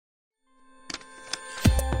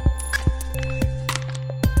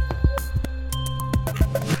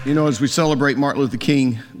You know, as we celebrate Martin Luther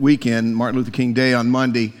King weekend, Martin Luther King Day on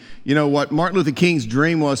Monday, you know what Martin Luther King's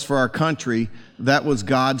dream was for our country, that was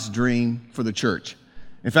God's dream for the church.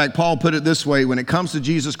 In fact, Paul put it this way: when it comes to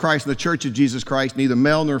Jesus Christ and the church of Jesus Christ, neither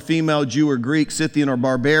male nor female, Jew or Greek, Scythian or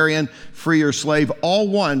barbarian, free or slave, all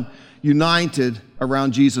one, united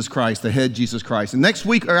around Jesus Christ, the head Jesus Christ. And next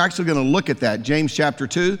week, we're actually going to look at that, James chapter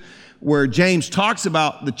 2, where James talks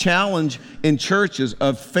about the challenge in churches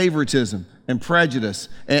of favoritism and prejudice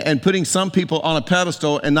and putting some people on a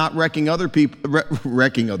pedestal and not wrecking other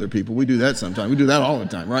people. We do that sometimes. We do that all the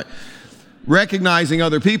time, right? Recognizing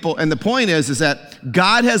other people. And the point is that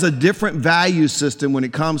God has a different value system when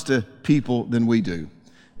it comes to people than we do.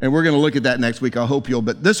 And we're going to look at that next week. I hope you'll.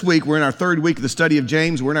 But this week, we're in our third week of the study of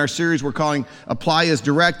James. We're in our series we're calling Apply as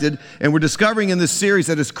Directed. And we're discovering in this series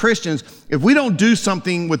that as Christians, if we don't do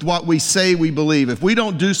something with what we say we believe, if we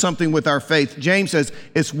don't do something with our faith, James says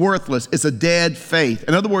it's worthless. It's a dead faith.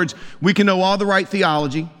 In other words, we can know all the right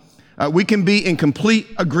theology. We can be in complete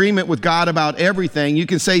agreement with God about everything. You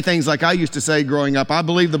can say things like I used to say growing up: I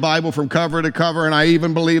believe the Bible from cover to cover, and I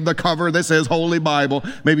even believe the cover that says Holy Bible.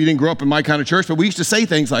 Maybe you didn't grow up in my kind of church, but we used to say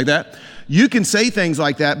things like that. You can say things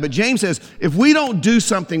like that, but James says if we don't do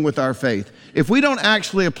something with our faith, if we don't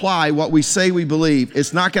actually apply what we say we believe,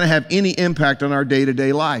 it's not going to have any impact on our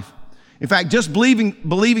day-to-day life. In fact, just believing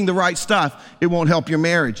the right stuff, it won't help your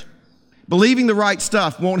marriage. Believing the right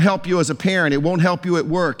stuff won't help you as a parent. It won't help you at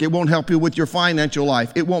work. It won't help you with your financial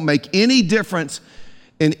life. It won't make any difference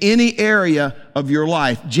in any area of your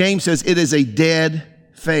life. James says it is a dead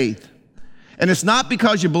faith. And it's not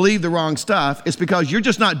because you believe the wrong stuff. It's because you're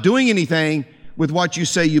just not doing anything with what you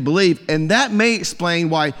say you believe. And that may explain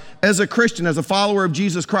why, as a Christian, as a follower of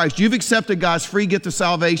Jesus Christ, you've accepted God's free gift of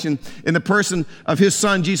salvation in the person of his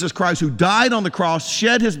son, Jesus Christ, who died on the cross,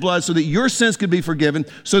 shed his blood so that your sins could be forgiven,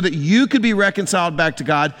 so that you could be reconciled back to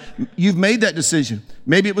God. You've made that decision.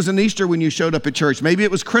 Maybe it was an Easter when you showed up at church. Maybe it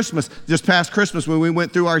was Christmas, just past Christmas when we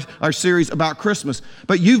went through our series about Christmas.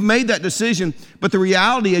 But you've made that decision. But the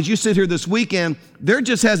reality, as you sit here this weekend, there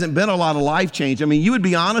just hasn't been a lot of life change. I mean, you would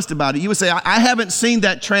be honest about it. You would say, I haven't seen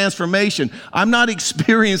that transformation. I'm not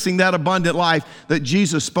experiencing that abundant life that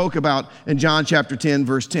Jesus spoke about in John chapter 10,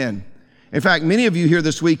 verse 10. In fact, many of you here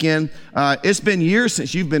this weekend, it's been years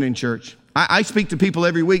since you've been in church. I speak to people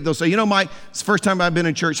every week. They'll say, you know, Mike, it's the first time I've been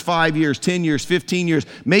in church 5 years, 10 years, 15 years,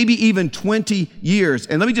 maybe even 20 years.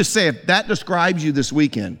 And let me just say, if that describes you this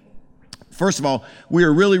weekend, first of all, we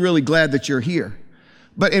are really, really glad that you're here.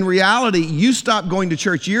 But in reality, you stopped going to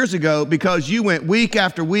church years ago because you went week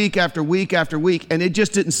after week after week after week, and it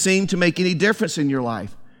just didn't seem to make any difference in your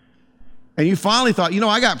life. And you finally thought, you know,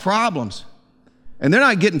 I got problems. And they're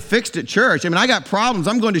not getting fixed at church. I mean, I got problems.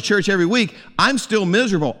 I'm going to church every week. I'm still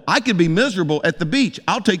miserable. I could be miserable at the beach.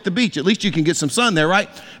 I'll take the beach. At least you can get some sun there, right?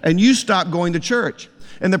 And you stop going to church.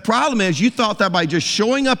 And the problem is you thought that by just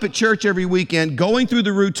showing up at church every weekend, going through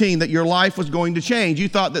the routine, that your life was going to change. You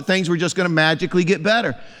thought that things were just going to magically get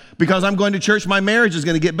better. Because I'm going to church, my marriage is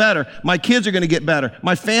going to get better. My kids are going to get better.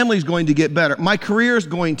 My family's going to get better. My career is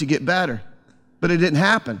going to get better. But it didn't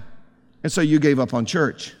happen. And so you gave up on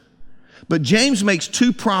church. But James makes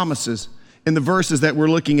two promises in the verses that we're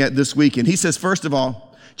looking at this weekend. He says, first of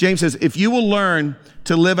all, James says, if you will learn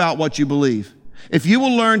to live out what you believe, if you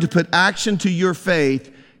will learn to put action to your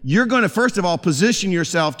faith, you're going to, first of all, position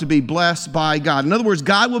yourself to be blessed by God. In other words,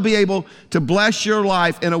 God will be able to bless your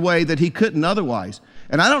life in a way that he couldn't otherwise.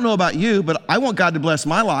 And I don't know about you, but I want God to bless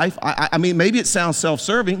my life. I mean, maybe it sounds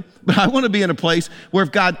self-serving, but I want to be in a place where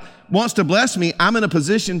if God wants to bless me, I'm in a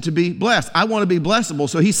position to be blessed. I want to be blessable.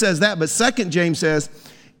 So he says that. But second, James says,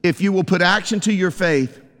 if you will put action to your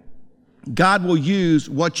faith, God will use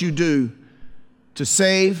what you do to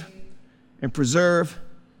save and preserve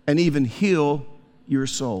and even heal your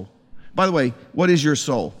soul. By the way, what is your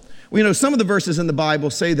soul? Well, you know, some of the verses in the Bible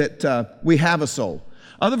say that we have a soul.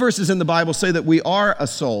 Other verses in the Bible say that we are a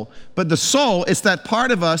soul. But the soul is that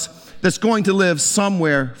part of us that's going to live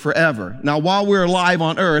somewhere forever. Now, while we're alive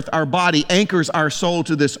on earth, our body anchors our soul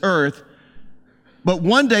to this earth. But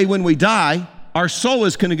one day when we die, our soul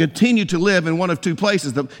is going to continue to live in one of two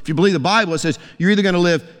places. If you believe the Bible, it says you're either going to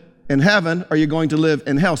live in heaven or you're going to live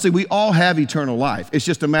in hell. See, we all have eternal life. It's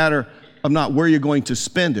just a matter of not where you're going to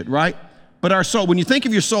spend it, right? But our soul, when you think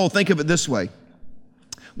of your soul, think of it this way.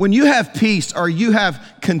 When you have peace or you have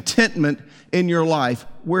contentment in your life,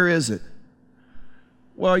 where is it?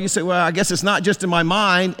 Well, you say, well, I guess it's not just in my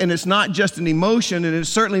mind, and it's not just an emotion, and it's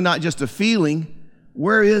certainly not just a feeling.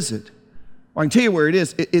 Where is it? Well, I can tell you where it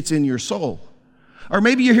is. It's in your soul. Or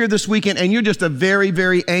maybe you're here this weekend and you're just a very,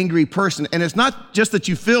 very angry person. And it's not just that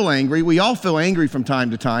you feel angry. We all feel angry from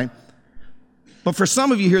time to time. But for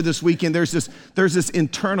some of you here this weekend, there's this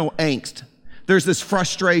internal angst. There's this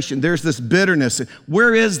frustration. There's this bitterness.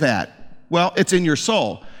 Where is that? Well, it's in your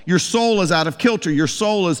soul. Your soul is out of kilter. Your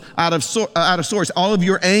soul is out of source. All of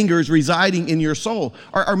your anger is residing in your soul.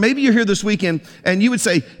 Or maybe you're here this weekend and you would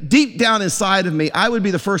say, deep down inside of me, I would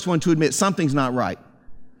be the first one to admit something's not right.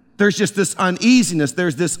 There's just this uneasiness.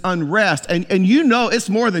 There's this unrest. And you know it's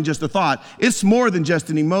more than just a thought. It's more than just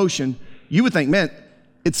an emotion. You would think, man,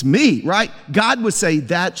 it's me, right? God would say,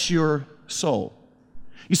 that's your soul.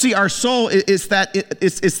 You see, our soul is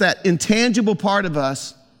that intangible part of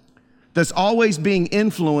us that's always being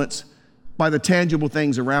influenced by the tangible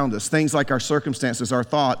things around us, things like our circumstances, our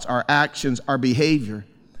thoughts, our actions, our behavior.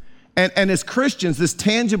 And as Christians, this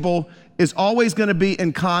tangible is always going to be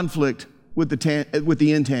in conflict with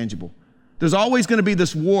the intangible. There's always going to be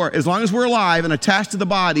this war. As long as we're alive and attached to the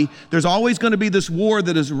body, there's always going to be this war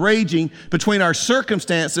that is raging between our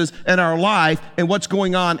circumstances and our life and what's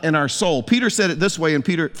going on in our soul. Peter said it this way in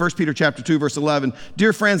 1 Peter chapter 2, verse 11.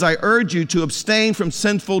 Dear friends, I urge you to abstain from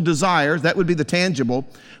sinful desires, that would be the tangible,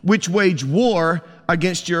 which wage war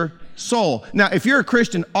against your soul. Now, if you're a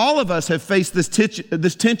Christian, all of us have faced this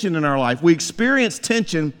tension in our life. We experience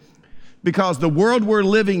tension because the world we're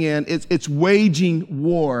living in, it's waging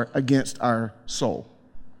war against our soul.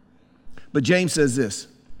 But James says this,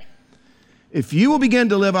 if you will begin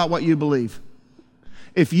to live out what you believe,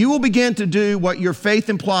 if you will begin to do what your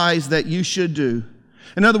faith implies that you should do,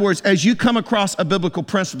 in other words, as you come across a biblical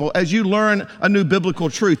principle, as you learn a new biblical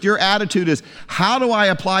truth, your attitude is, how do I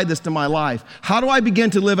apply this to my life? How do I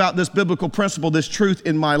begin to live out this biblical principle, this truth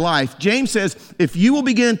in my life? James says, if you will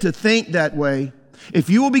begin to think that way,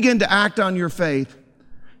 if you will begin to act on your faith,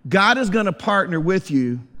 God is going to partner with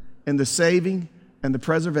you in the saving and the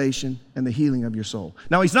preservation and the healing of your soul.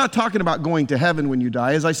 Now, he's not talking about going to heaven when you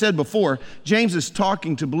die. As I said before, James is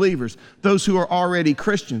talking to believers, those who are already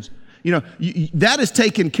Christians. You know, that is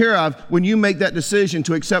taken care of when you make that decision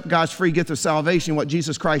to accept God's free gift of salvation, what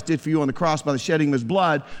Jesus Christ did for you on the cross by the shedding of his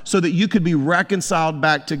blood, so that you could be reconciled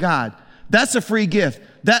back to God. That's a free gift.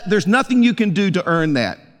 There's nothing you can do to earn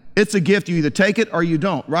that. It's a gift. You either take it or you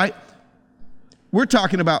don't, right? We're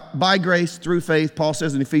talking about by grace through faith. Paul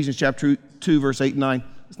says in Ephesians chapter 2, verse 8 and 9,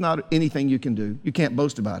 it's not anything you can do. You can't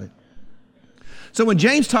boast about it. So when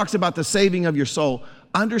James talks about the saving of your soul,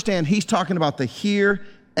 understand he's talking about the here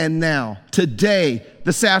and now, today,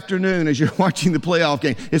 this afternoon, as you're watching the playoff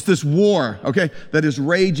game. It's this war, okay, that is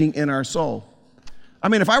raging in our soul. I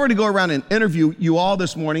mean, if I were to go around and interview you all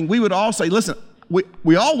this morning, we would all say, listen,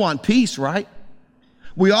 we all want peace, right?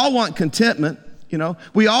 We all want contentment, you know.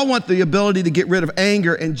 We all want the ability to get rid of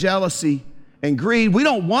anger and jealousy and greed. We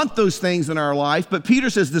don't want those things in our life, but Peter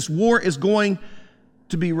says this war is going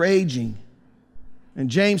to be raging. And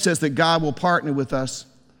James says that God will partner with us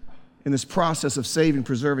in this process of saving,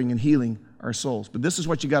 preserving, and healing our souls. But this is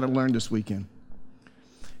what you got to learn this weekend.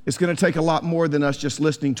 It's going to take a lot more than us just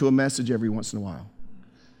listening to a message every once in a while.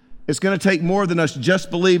 It's going to take more than us just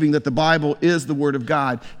believing that the Bible is the Word of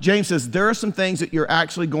God. James says there are some things that you're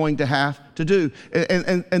actually going to have to do.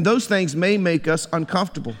 And those things may make us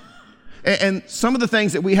uncomfortable. And some of the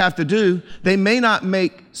things that we have to do, they may not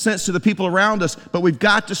make sense to the people around us, but we've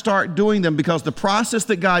got to start doing them because the process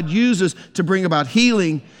that God uses to bring about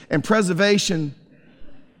healing and preservation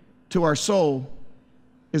to our soul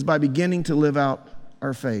is by beginning to live out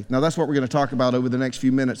our faith. Now, that's what we're going to talk about over the next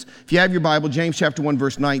few minutes. If you have your Bible, James chapter 1,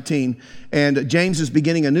 verse 19, and James is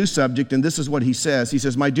beginning a new subject, and this is what he says. He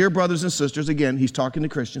says, my dear brothers and sisters, again, he's talking to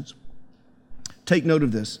Christians. Take note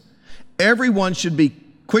of this. Everyone should be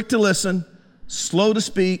quick to listen, slow to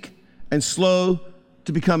speak, and slow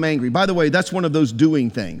to become angry. By the way, that's one of those doing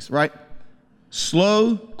things, right?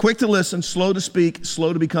 Slow, quick to listen, slow to speak,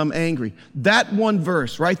 slow to become angry. That one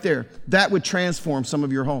verse right there, that would transform some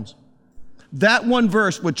of your homes. That one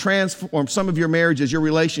verse would transform some of your marriages, your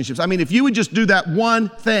relationships. I mean, if you would just do that one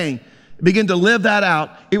thing, begin to live that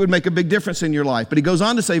out, it would make a big difference in your life. But he goes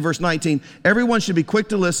on to say, verse 19, everyone should be quick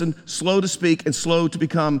to listen, slow to speak, and slow to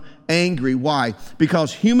become angry. Why?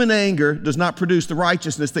 Because human anger does not produce the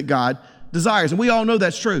righteousness that God desires. And we all know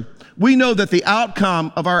that's true. We know that the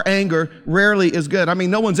outcome of our anger rarely is good. I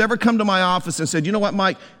mean, no one's ever come to my office and said, you know what,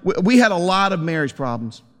 Mike, we had a lot of marriage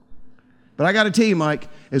problems. But I got to tell you, Mike,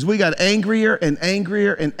 as we got angrier and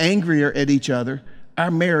angrier and angrier at each other, our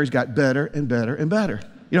marriage got better and better and better.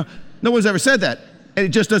 You know, no one's ever said that. And it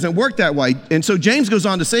just doesn't work that way. And so James goes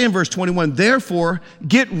on to say in verse 21, therefore,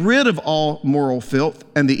 get rid of all moral filth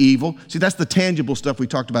and the evil. See, that's the tangible stuff we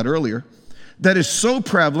talked about earlier. That is so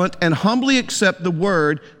prevalent, and humbly accept the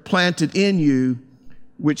word planted in you,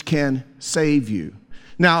 which can save you.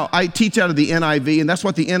 Now, I teach out of the NIV, and that's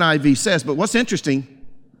what the NIV says. But what's interesting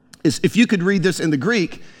is if you could read this in the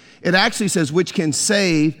Greek, it actually says, which can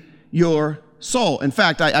save your soul. In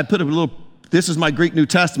fact, I put a little, this is my Greek New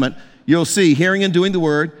Testament. You'll see, hearing and doing the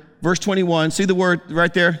word, verse 21. See the word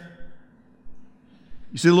right there?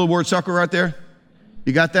 You see the little word circle right there?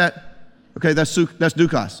 You got that? Okay, that's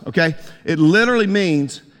dukos, okay? It literally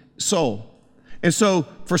means soul. And so,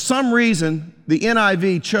 for some reason, the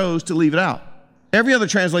NIV chose to leave it out. Every other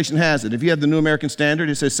translation has it. If you have the New American Standard,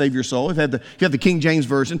 it says save your soul. If you have the King James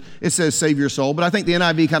Version, it says save your soul. But I think the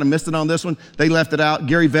NIV kind of missed it on this one. They left it out.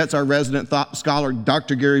 Gary Vett's our resident scholar,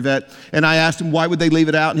 Dr. Gary Vett. And I asked him, why would they leave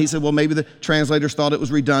it out? And he said, well, maybe the translators thought it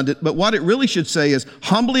was redundant. But what it really should say is,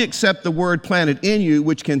 humbly accept the word planted in you,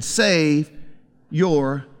 which can save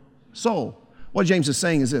your soul. What James is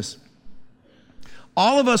saying is this.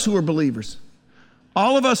 All of us who are believers,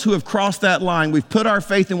 all of us who have crossed that line, we've put our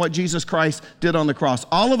faith in what Jesus Christ did on the cross.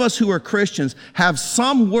 All of us who are Christians have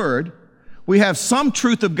some word, we have some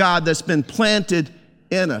truth of God that's been planted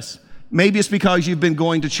in us. Maybe it's because you've been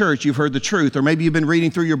going to church, you've heard the truth, or maybe you've been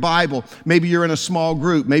reading through your Bible, maybe you're in a small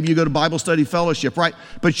group, maybe you go to Bible study fellowship, right?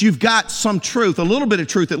 But you've got some truth, a little bit of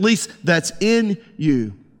truth at least, that's in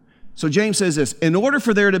you. So James says this, in order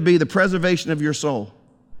for there to be the preservation of your soul,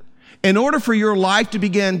 in order for your life to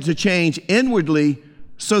begin to change inwardly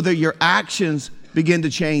so that your actions begin to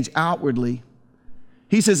change outwardly,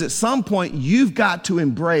 he says at some point you've got to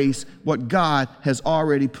embrace what God has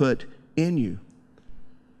already put in you.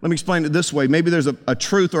 Let me explain it this way. Maybe there's a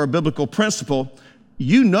truth or a biblical principle.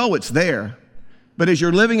 You know it's there, but as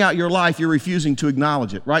you're living out your life, you're refusing to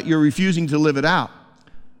acknowledge it, right? You're refusing to live it out.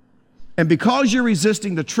 And because you're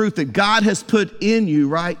resisting the truth that God has put in you,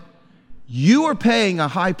 right, you are paying a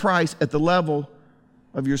high price at the level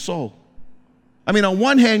of your soul. I mean, on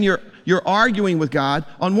one hand, you're arguing with God.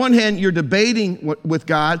 On one hand, you're debating with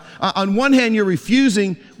God. On one hand, you're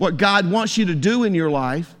refusing what God wants you to do in your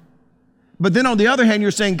life. But then on the other hand,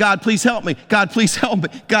 you're saying, God, please help me. God, please help me.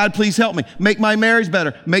 God, please help me. Make my marriage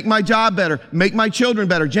better. Make my job better. Make my children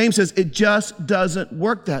better. James says it just doesn't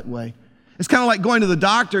work that way. It's kind of like going to the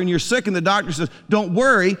doctor and you're sick and the doctor says, don't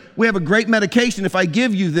worry, we have a great medication. If I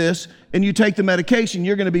give you this and you take the medication,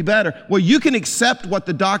 you're going to be better. Well, you can accept what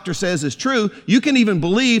the doctor says is true. You can even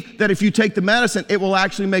believe that if you take the medicine, it will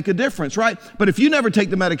actually make a difference, right? But if you never take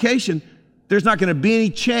the medication, there's not going to be any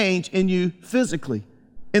change in you physically.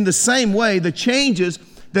 In the same way, the changes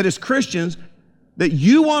that as Christians that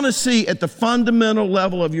you want to see at the fundamental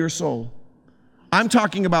level of your soul, I'm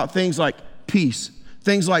talking about things like peace,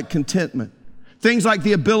 things like contentment, things like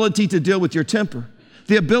the ability to deal with your temper,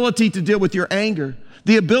 the ability to deal with your anger,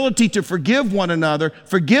 the ability to forgive one another,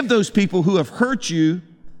 forgive those people who have hurt you.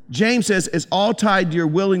 James says it's all tied to your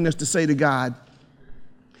willingness to say to God,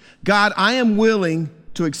 God, I am willing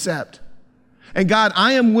to accept. And God,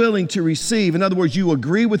 I am willing to receive. In other words, you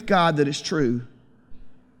agree with God that it's true,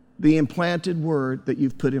 the implanted word that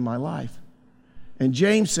you've put in my life. And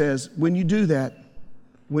James says, when you do that,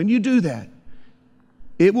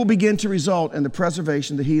 it will begin to result in the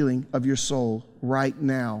preservation, the healing of your soul right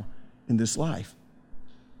now in this life.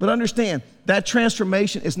 But understand, that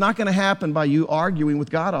transformation is not going to happen by you arguing with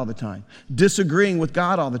God all the time, disagreeing with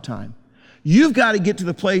God all the time. You've got to get to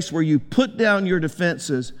the place where you put down your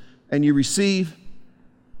defenses and you receive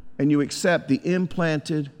and you accept the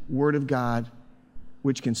implanted Word of God,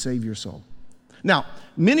 which can save your soul. Now,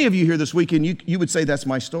 many of you here this weekend, you would say, that's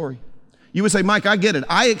my story. You would say, Mike, I get it.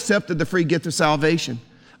 I accepted the free gift of salvation.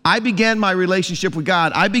 I began my relationship with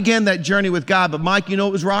God. I began that journey with God, but Mike, you know,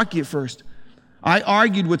 it was rocky at first. I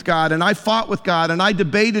argued with God and I fought with God and I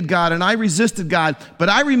debated God and I resisted God. But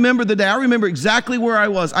I remember the day, I remember exactly where I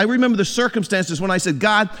was. I remember the circumstances when I said,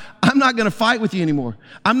 God, I'm not going to fight with you anymore.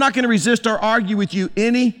 I'm not going to resist or argue with you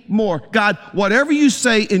anymore. God, whatever you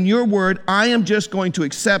say in your word, I am just going to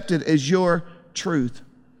accept it as your truth.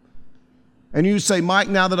 And you say, Mike,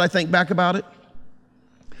 now that I think back about it,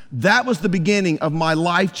 that was the beginning of my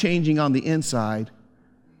life changing on the inside,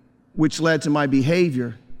 which led to my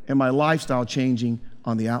behavior and my lifestyle changing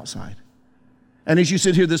on the outside. And as you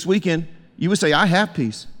sit here this weekend, you would say, I have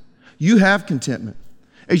peace. You have contentment.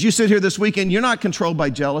 As you sit here this weekend, you're not controlled by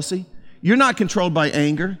jealousy. You're not controlled by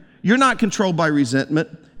anger. You're not controlled by resentment.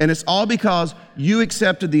 And it's all because you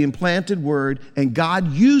accepted the implanted word and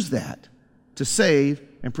God used that to save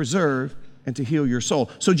and preserve and to heal your soul.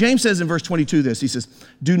 So James says in verse 22 this, he says,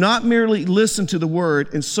 do not merely listen to the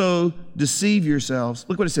word and so deceive yourselves.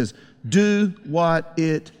 Look what it says. Do what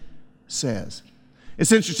it says.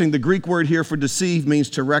 It's interesting. The Greek word here for deceive means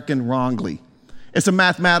to reckon wrongly. It's a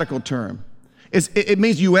mathematical term. It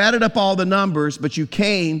means you added up all the numbers, but you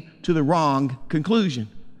came to the wrong conclusion.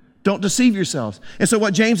 Don't deceive yourselves. And so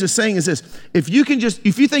what James is saying is this: if you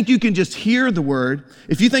think you can just hear the word,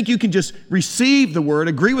 if you think you can just receive the word,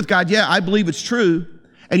 agree with God, yeah, I believe it's true,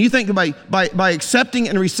 and you think by accepting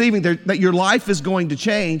and receiving that your life is going to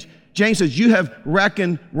change, James says you have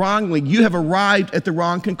reckoned wrongly. You have arrived at the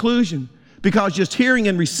wrong conclusion. Because just hearing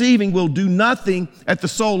and receiving will do nothing at the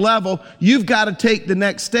soul level. You've got to take the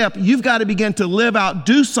next step. You've got to begin to live out,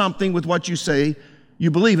 do something with what you say you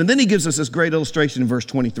believe. And then he gives us this great illustration in verse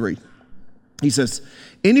 23. He says,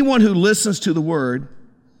 anyone who listens to the word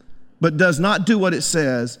but does not do what it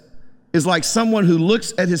says is like someone who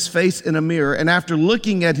looks at his face in a mirror and after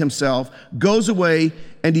looking at himself goes away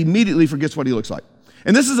and immediately forgets what he looks like.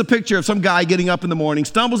 And this is a picture of some guy getting up in the morning,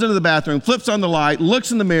 stumbles into the bathroom, flips on the light,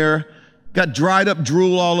 looks in the mirror, got dried up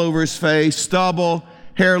drool all over his face, stubble,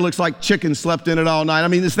 hair looks like chicken slept in it all night. I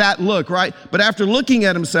mean, it's that look, right? But after looking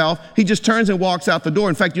at himself, he just turns and walks out the door.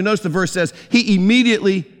 In fact, you notice the verse says, he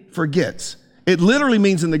immediately forgets. It literally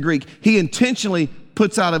means in the Greek, he intentionally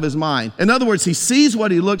puts out of his mind. In other words, he sees what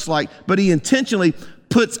he looks like, but he intentionally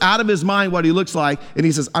puts out of his mind what he looks like, and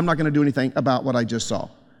he says, I'm not going to do anything about what I just saw.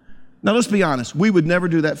 Now, let's be honest. We would never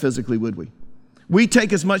do that physically, would we? We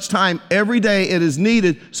take as much time every day as is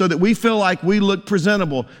needed so that we feel like we look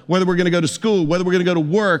presentable. Whether we're going to go to school, whether we're going to go to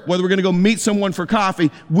work, whether we're going to go meet someone for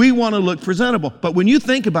coffee, we want to look presentable. But when you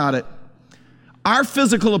think about it, our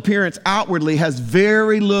physical appearance outwardly has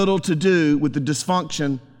very little to do with the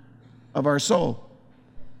dysfunction of our soul.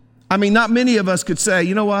 I mean, not many of us could say,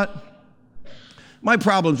 you know what? My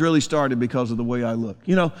problems really started because of the way I look.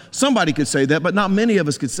 You know, somebody could say that, but not many of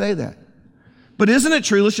us could say that. But isn't it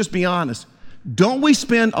true? Let's just be honest. Don't we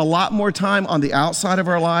spend a lot more time on the outside of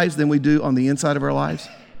our lives than we do on the inside of our lives?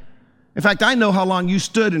 In fact, I know how long you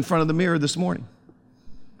stood in front of the mirror this morning.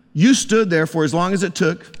 You stood there for as long as it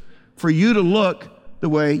took for you to look the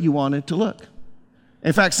way you wanted to look.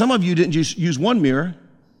 In fact, some of you didn't just use one mirror.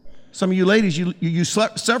 Some of you ladies, you used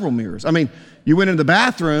several mirrors. I mean, you went into the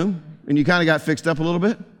bathroom and you kind of got fixed up a little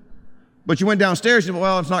bit. But you went downstairs and,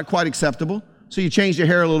 well, it's not quite acceptable. So you changed your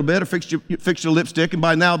hair a little bit or fixed your lipstick, and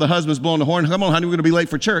by now the husband's blowing the horn. Come on, honey, we're going to be late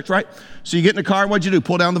for church, right? So you get in the car, and what'd you do?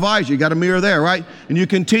 Pull down the visor. You got a mirror there, right? And you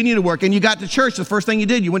continue to work. And you got to church. The first thing you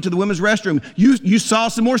did, you went to the women's restroom. You saw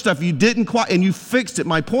some more stuff. You didn't quite, and you fixed it.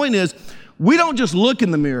 My point is, we don't just look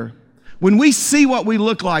in the mirror. When we see what we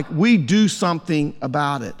look like, we do something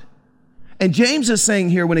about it. And James is saying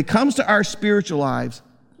here, when it comes to our spiritual lives,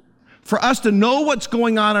 for us to know what's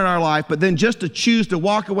going on in our life, but then just to choose to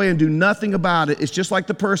walk away and do nothing about it, it's just like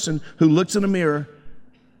the person who looks in a mirror,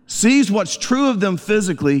 sees what's true of them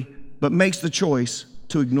physically, but makes the choice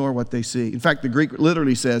to ignore what they see. In fact, the Greek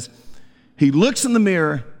literally says, he looks in the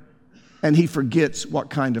mirror and he forgets what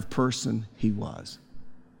kind of person he was.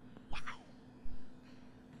 Wow.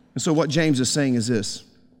 And so what James is saying is this.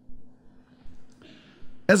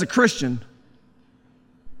 As a Christian,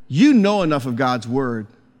 you know enough of God's word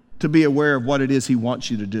to be aware of what it is he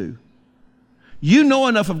wants you to do. You know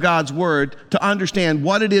enough of God's word to understand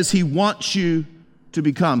what it is he wants you to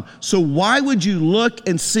become. So why would you look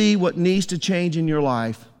and see what needs to change in your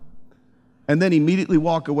life and then immediately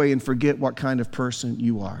walk away and forget what kind of person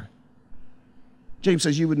you are? James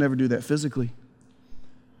says you would never do that physically.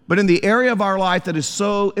 But in the area of our life that is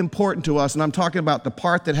so important to us, and I'm talking about the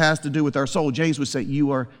part that has to do with our soul, James would say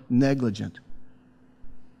you are negligent.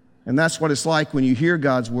 And that's what it's like when you hear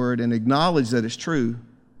God's word and acknowledge that it's true,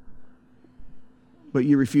 but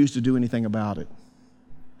you refuse to do anything about it.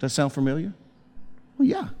 Does that sound familiar? Well,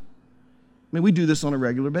 yeah. I mean, we do this on a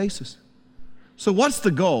regular basis. So what's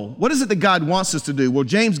the goal? What is it that God wants us to do? Well,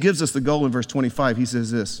 James gives us the goal in verse 25. He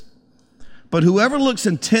says this, but whoever looks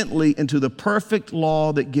intently into the perfect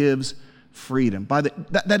law that gives freedom.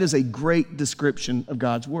 That is a great description of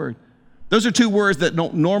God's word. Those are two words that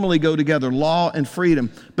don't normally go together, law and freedom.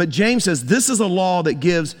 But James says this is a law that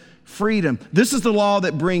gives freedom. This is the law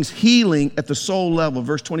that brings healing at the soul level.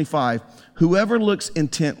 Verse 25, whoever looks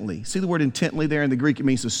intently. See the word intently there in the Greek? It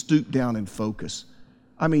means to stoop down and focus.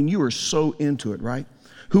 I mean, you are so into it, right?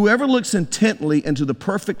 Whoever looks intently into the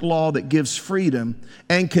perfect law that gives freedom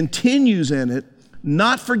and continues in it,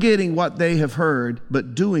 not forgetting what they have heard,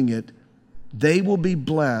 but doing it, they will be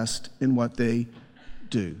blessed in what they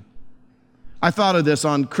do. I thought of this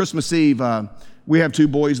on Christmas Eve. We have two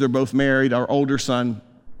boys. They're both married. Our older son,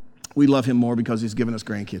 we love him more because he's given us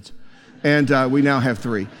grandkids. And we now have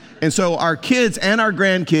three. And so our kids and our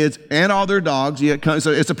grandkids and all their dogs,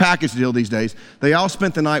 so it's a package deal these days. They all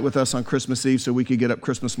spent the night with us on Christmas Eve so we could get up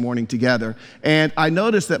Christmas morning together. And I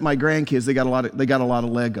noticed that my grandkids, they got a lot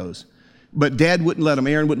of Legos. But Dad wouldn't let them,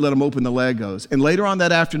 Aaron wouldn't let them open the Legos. And later on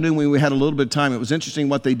that afternoon when we had a little bit of time, it was interesting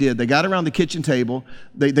what they did. They got around the kitchen table,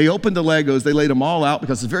 they opened the Legos, they laid them all out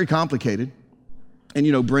because it's very complicated. And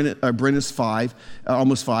you know, Brenna's 5,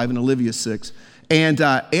 almost 5, and Olivia's 6. And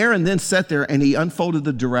Aaron then sat there and he unfolded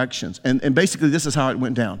the directions. And basically this is how it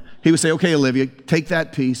went down. He would say, okay, Olivia, take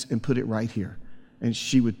that piece and put it right here. And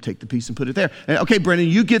she would take the piece and put it there. And okay, Brennan,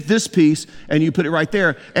 you get this piece and you put it right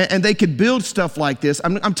there. And they could build stuff like this.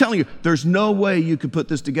 I'm telling you, there's no way you could put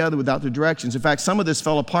this together without the directions. In fact, some of this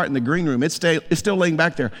fell apart in the green room. It's still laying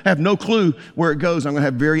back there. I have no clue where it goes. I'm going to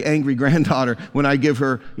have a very angry granddaughter when I give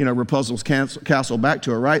her, Rapunzel's castle back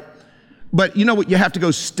to her, right? But you know what? You have to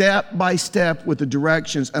go step by step with the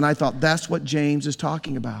directions. And I thought that's what James is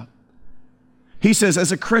talking about. He says,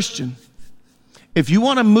 as a Christian, if you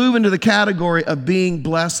want to move into the category of being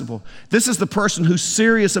blessable, this is the person who's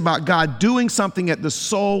serious about God doing something at the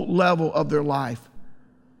soul level of their life.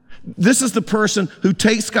 This is the person who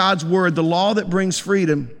takes God's word, the law that brings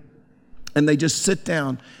freedom, and they just sit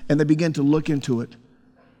down and they begin to look into it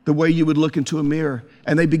the way you would look into a mirror,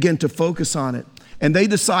 and they begin to focus on it. And they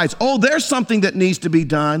decide, oh, there's something that needs to be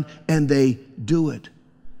done, and they do it.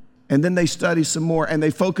 And then they study some more, and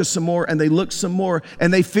they focus some more, and they look some more,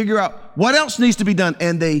 and they figure out what else needs to be done,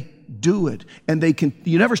 and they do it. And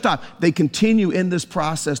you never stop. They continue in this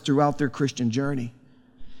process throughout their Christian journey.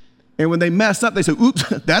 And when they mess up, they say, oops,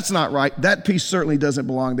 that's not right. That piece certainly doesn't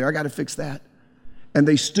belong there. I got to fix that. And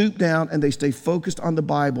they stoop down, and they stay focused on the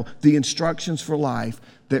Bible, the instructions for life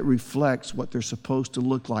that reflects what they're supposed to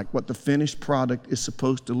look like, what the finished product is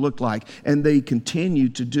supposed to look like. And they continue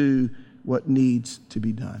to do what needs to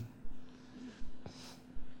be done.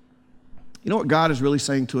 You know what God is really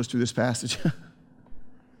saying to us through this passage?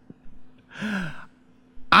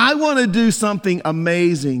 I want to do something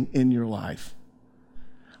amazing in your life.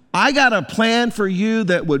 I got a plan for you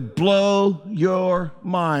that would blow your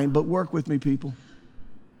mind, but work with me, people.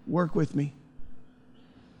 Work with me.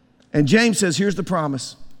 And James says, here's the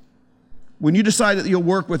promise. When you decide that you'll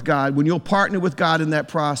work with God, when you'll partner with God in that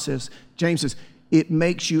process, James says, it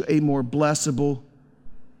makes you a more blessable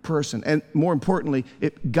person. And more importantly,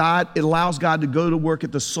 it allows God to go to work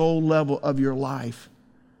at the soul level of your life.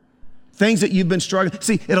 Things that you've been struggling.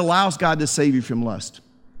 See, it allows God to save you from lust.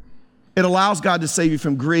 It allows God to save you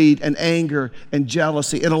from greed and anger and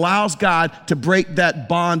jealousy. It allows God to break that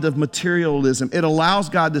bond of materialism. It allows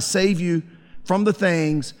God to save you from the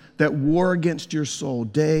things that war against your soul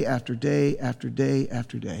day after day after day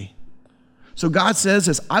after day. So God says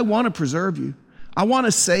this, I want to preserve you. I want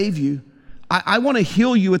to save you. I want to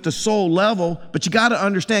heal you at the soul level, but you got to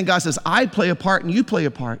understand, God says, I play a part and you play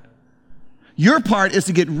a part. Your part is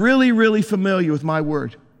to get really, really familiar with my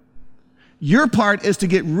word. Your part is to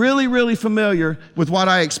get really, really familiar with what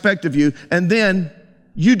I expect of you, and then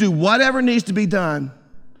you do whatever needs to be done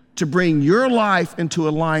to bring your life into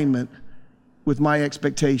alignment with my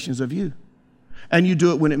expectations of you. And you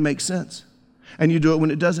do it when it makes sense. And you do it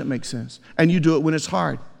when it doesn't make sense. And you do it when it's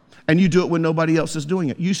hard. And you do it when nobody else is doing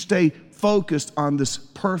it. You stay focused on this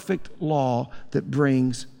perfect law that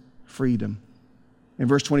brings freedom. And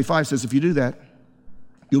verse 25 says, if you do that,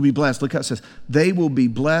 you'll be blessed. Look how it says, they will be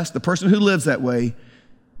blessed. The person who lives that way,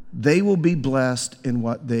 they will be blessed in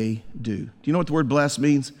what they do. Do you know what the word blessed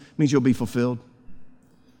means? It means you'll be fulfilled.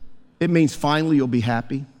 It means finally you'll be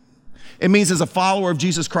happy. It means as a follower of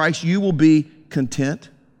Jesus Christ, you will be content.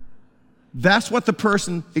 That's what the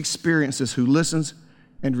person experiences who listens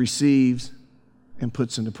and receives and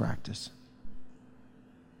puts into practice.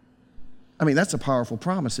 I mean, that's a powerful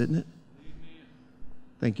promise, isn't it?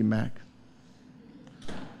 Thank you, Mac.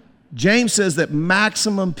 James says that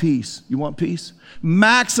maximum peace, you want peace?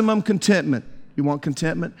 Maximum contentment, you want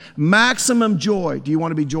contentment? Maximum joy, do you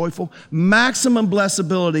want to be joyful? Maximum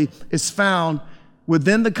blessability is found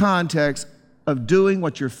within the context of doing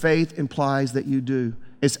what your faith implies that you do.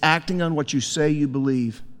 It's acting on what you say you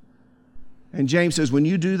believe. And James says when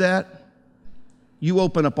you do that, you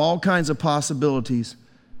open up all kinds of possibilities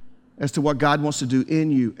as to what God wants to do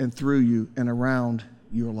in you and through you and around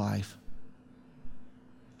your life.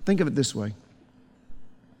 Think of it this way.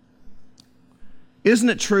 Isn't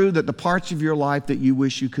it true that the parts of your life that you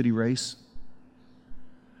wish you could erase,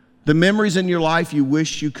 the memories in your life you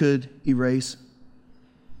wish you could erase,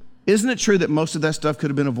 isn't it true that most of that stuff could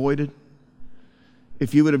have been avoided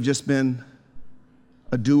if you would have just been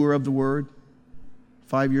a doer of the word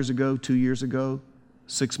 5 years ago, 2 years ago,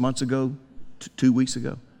 6 months ago, 2 weeks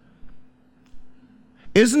ago?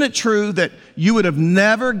 Isn't it true that you would have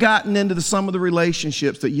never gotten into some of the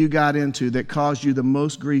relationships that you got into that caused you the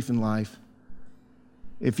most grief in life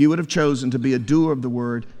if you would have chosen to be a doer of the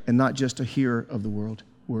word and not just a hearer of the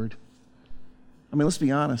word? I mean, let's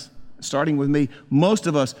be honest. Starting with me, most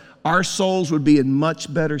of us, our souls would be in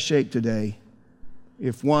much better shape today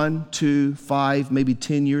if 1, 2, 5, maybe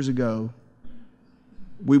 10 years ago,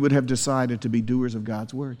 we would have decided to be doers of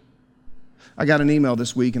God's word. I got an email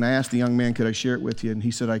this week, and I asked the young man, could I share it with you? And he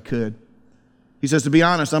said I could. He says, to be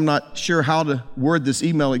honest, I'm not sure how to word this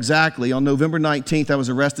email exactly. On November 19th, I was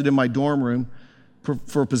arrested in my dorm room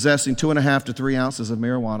for possessing 2.5 to 3 ounces of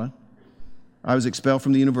marijuana. I was expelled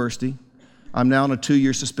from the university. I'm now on a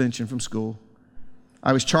 2-year suspension from school.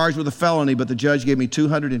 I was charged with a felony, but the judge gave me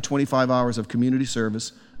 225 hours of community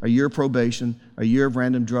service, a year of probation, a year of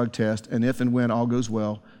random drug test, and if and when all goes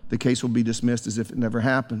well, the case will be dismissed as if it never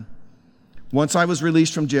happened. Once I was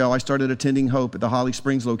released from jail, I started attending Hope at the Holly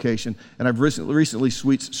Springs location, and I've recently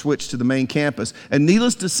switched to the main campus. And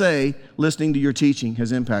needless to say, listening to your teaching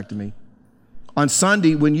has impacted me. On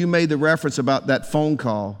Sunday, when you made the reference about that phone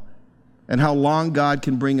call and how long God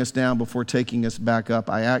can bring us down before taking us back up,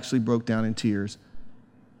 I actually broke down in tears.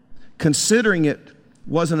 Considering it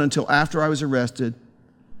wasn't until after I was arrested,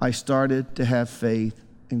 I started to have faith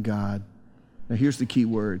in God. Now here's the key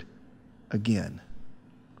word, again.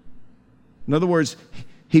 In other words,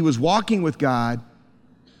 he was walking with God,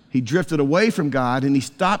 he drifted away from God, and he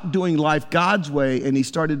stopped doing life God's way, and he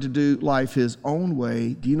started to do life his own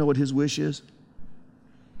way. Do you know what his wish is?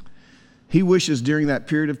 He wishes during that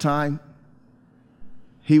period of time,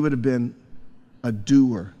 he would have been a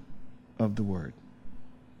doer of the word,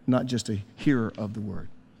 not just a hearer of the word.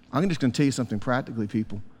 I'm just going to tell you something practically,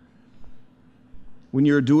 people. When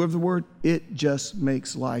you're a doer of the word, it just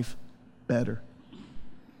makes life better.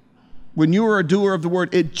 When you are a doer of the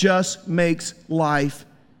word, it just makes life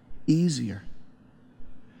easier.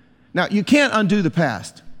 Now, you can't undo the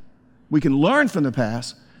past. We can learn from the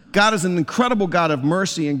past. God is an incredible God of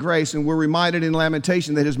mercy and grace, and we're reminded in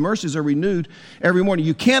Lamentation that his mercies are renewed every morning.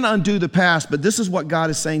 You can't undo the past, but this is what God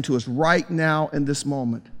is saying to us right now in this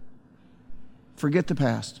moment. Forget the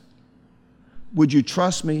past. Would you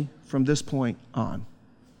trust me from this point on?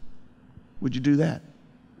 Would you do that?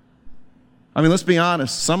 I mean, let's be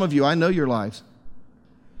honest. Some of you, I know your lives.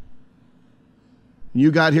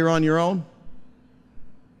 You got here on your own.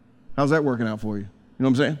 How's that working out for you? You know what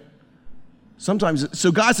I'm saying? Sometimes,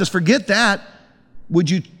 so God says, forget that. Would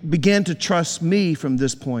you begin to trust me from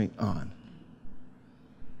this point on?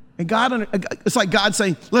 And God, it's like God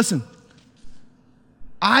saying, listen,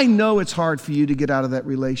 I know it's hard for you to get out of that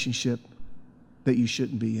relationship that you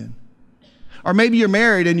shouldn't be in. Or maybe you're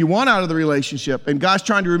married and you want out of the relationship, and God's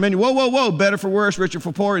trying to remind you, whoa, better for worse, richer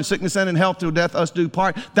for poor, in sickness and in health, till death us do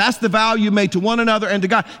part. That's the vow you made to one another and to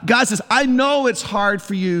God. God says, I know it's hard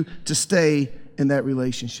for you to stay in that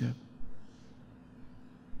relationship.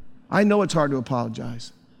 I know it's hard to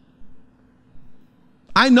apologize.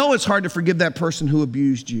 I know it's hard to forgive that person who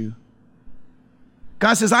abused you.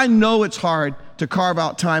 God says, I know it's hard to carve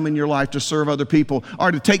out time in your life to serve other people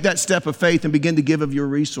or to take that step of faith and begin to give of your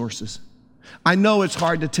resources. I know it's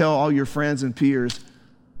hard to tell all your friends and peers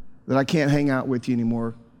that I can't hang out with you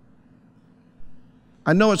anymore.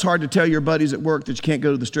 I know it's hard to tell your buddies at work that you can't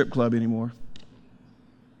go to the strip club anymore.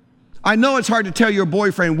 I know it's hard to tell your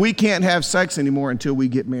boyfriend we can't have sex anymore until we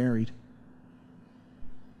get married.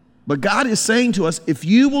 But God is saying to us, if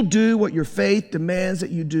you will do what your faith demands that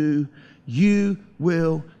you do, you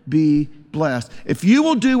will be blessed. If you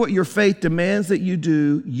will do what your faith demands that you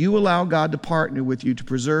do, you allow God to partner with you to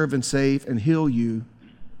preserve and save and heal you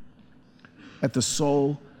at the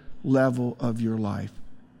soul level of your life.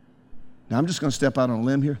 Now, I'm just going to step out on a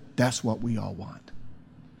limb here. That's what we all want.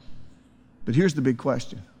 But here's the big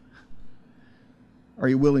question. Are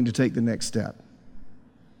you willing to take the next step?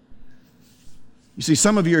 You see,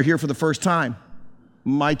 some of you are here for the first time.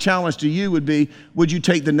 My challenge to you would be, would you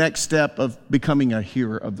take the next step of becoming a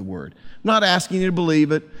hearer of the word? I'm not asking you to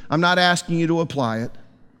believe it. I'm not asking you to apply it.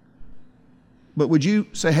 But would you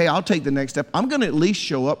say, hey, I'll take the next step. I'm going to at least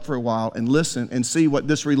show up for a while and listen and see what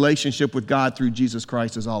this relationship with God through Jesus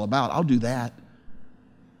Christ is all about. I'll do that.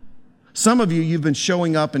 Some of you, you've been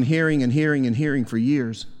showing up and hearing and hearing and hearing for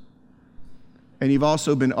years. And you've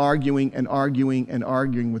also been arguing and arguing and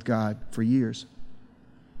arguing with God for years.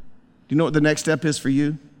 Do you know what the next step is for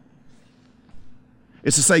you?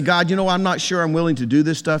 It's to say, God, you know, I'm not sure I'm willing to do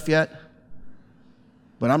this stuff yet,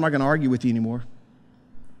 but I'm not going to argue with you anymore.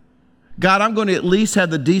 God, I'm going to at least have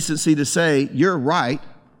the decency to say, you're right.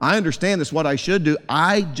 I understand this is what I should do.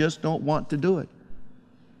 I just don't want to do it.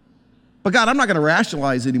 But God, I'm not going to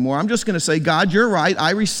rationalize anymore. I'm just going to say, God, you're right.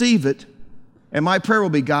 I receive it. And my prayer will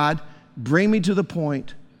be, God, bring me to the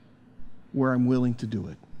point where I'm willing to do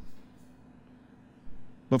it.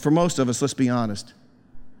 But for most of us, let's be honest.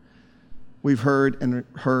 We've heard and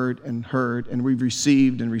heard and heard, and we've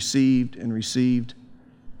received and received and received.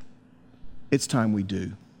 It's time we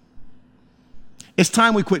do. It's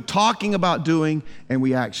time we quit talking about doing and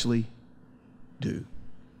we actually do.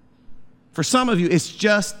 For some of you, it's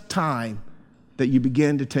just time that you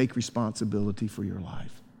begin to take responsibility for your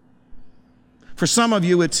life. For some of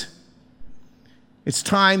you, it's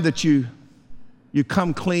time that you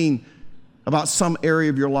come clean about some area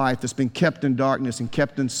of your life that's been kept in darkness and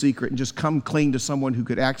kept in secret, and just come clean to someone who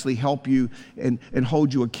could actually help you and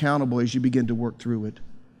hold you accountable as you begin to work through it.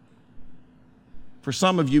 For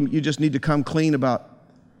some of you, you just need to come clean about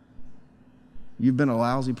you've been a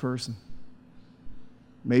lousy person.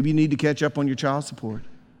 Maybe you need to catch up on your child support.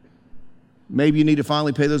 Maybe you need to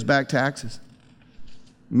finally pay those back taxes.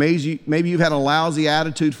 Maybe you've had a lousy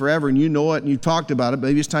attitude forever and you know it and you've talked about it.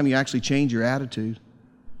 Maybe it's time you actually change your attitude.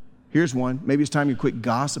 Here's one. Maybe it's time you quit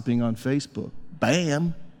gossiping on Facebook.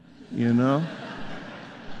 Bam, you know.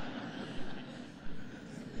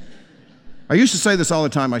 I used to say this all the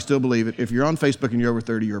time. I still believe it. If you're on Facebook and you're over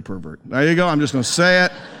 30, you're a pervert. There you go. I'm just going to say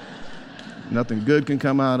it. Nothing good can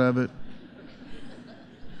come out of it.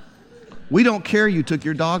 We don't care you took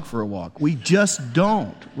your dog for a walk. We just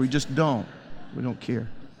don't. We just don't. We don't care.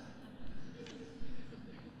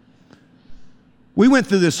 We went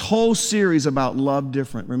through this whole series about love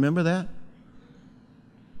different. Remember that?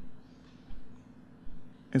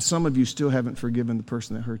 And some of you still haven't forgiven the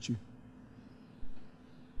person that hurt you.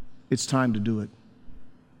 It's time to do it.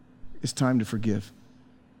 It's time to forgive.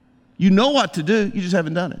 You know what to do, you just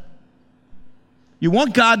haven't done it. You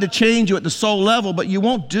want God to change you at the soul level, but you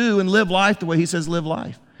won't do and live life the way He says live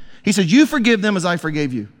life. He says, you forgive them as I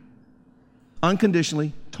forgave you.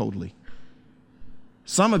 Unconditionally, totally.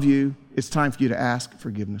 Some of you, it's time for you to ask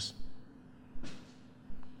forgiveness.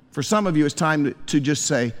 For some of you, it's time to just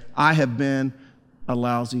say, I have been a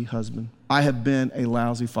lousy husband. I have been a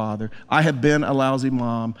lousy father. I have been a lousy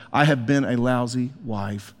mom. I have been a lousy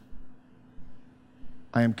wife.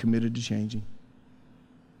 I am committed to changing.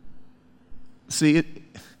 See,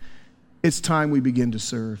 it's time we begin to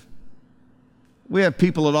serve. We have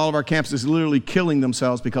people at all of our campuses literally killing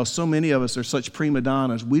themselves because so many of us are such prima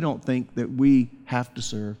donnas. We don't think that we have to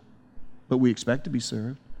serve, but we expect to be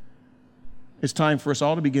served. It's time for us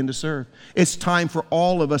all to begin to serve. It's time for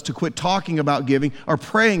all of us to quit talking about giving or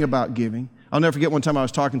praying about giving. I'll never forget one time I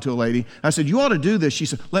was talking to a lady. I said, you ought to do this. She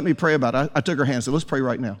said, let me pray about it. I took her hand and said, let's pray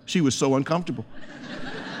right now. She was so uncomfortable.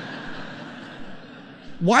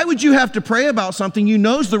 Why would you have to pray about something you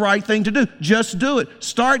know is the right thing to do? Just do it.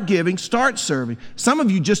 Start giving, start serving. Some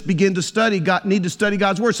of you just begin to study, need to study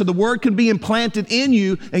God's Word so the Word can be implanted in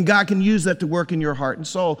you and God can use that to work in your heart and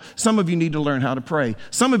soul. Some of you need to learn how to pray.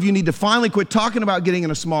 Some of you need to finally quit talking about getting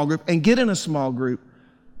in a small group and get in a small group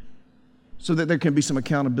so that there can be some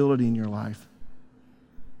accountability in your life.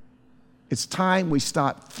 It's time we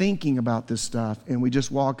stop thinking about this stuff and we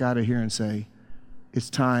just walk out of here and say,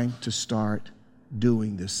 it's time to start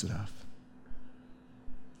doing this stuff.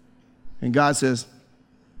 And God says,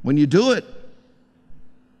 when you do it,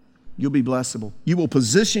 you'll be blessable. You will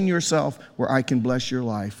position yourself where I can bless your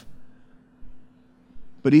life.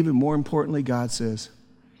 But even more importantly, God says,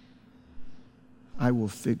 I will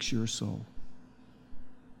fix your soul.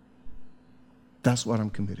 That's what I'm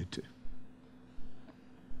committed to.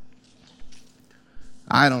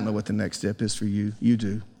 I don't know what the next step is for you. You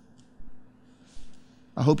do.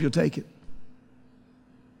 I hope you'll take it.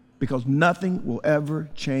 Because nothing will ever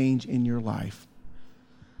change in your life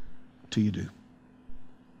till you do.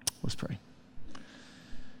 Let's pray.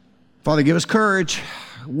 Father, give us courage.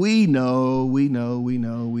 We know. We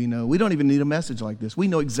don't even need a message like this. We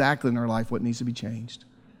know exactly in our life what needs to be changed.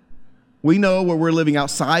 We know where we're living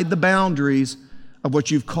outside the boundaries of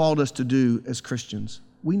what you've called us to do as Christians.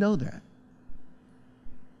 We know that.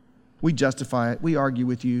 We justify it. We argue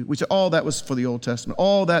with you. We say, oh, that was for the Old Testament.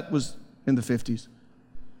 Oh, that was in the 50s.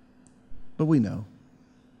 But we know.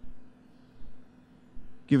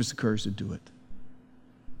 Give us the courage to do it.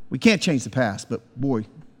 We can't change the past, but boy,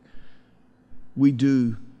 we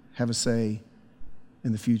do have a say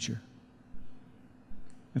in the future.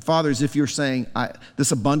 And Father, as if you're saying,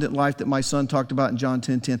 this abundant life that my son talked about in John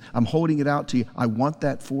 10:10, I'm holding it out to you. I want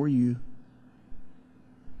that for you.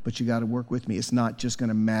 But you got to work with me. It's not just going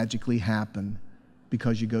to magically happen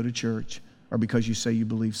because you go to church or because you say you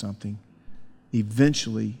believe something.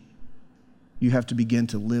 Eventually, you have to begin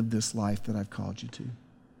to live this life that I've called you to.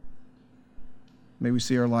 May we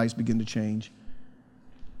see our lives begin to change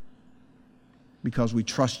because we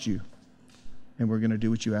trust you and we're going to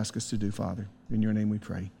do what you ask us to do, Father. In your name we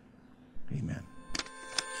pray. Amen.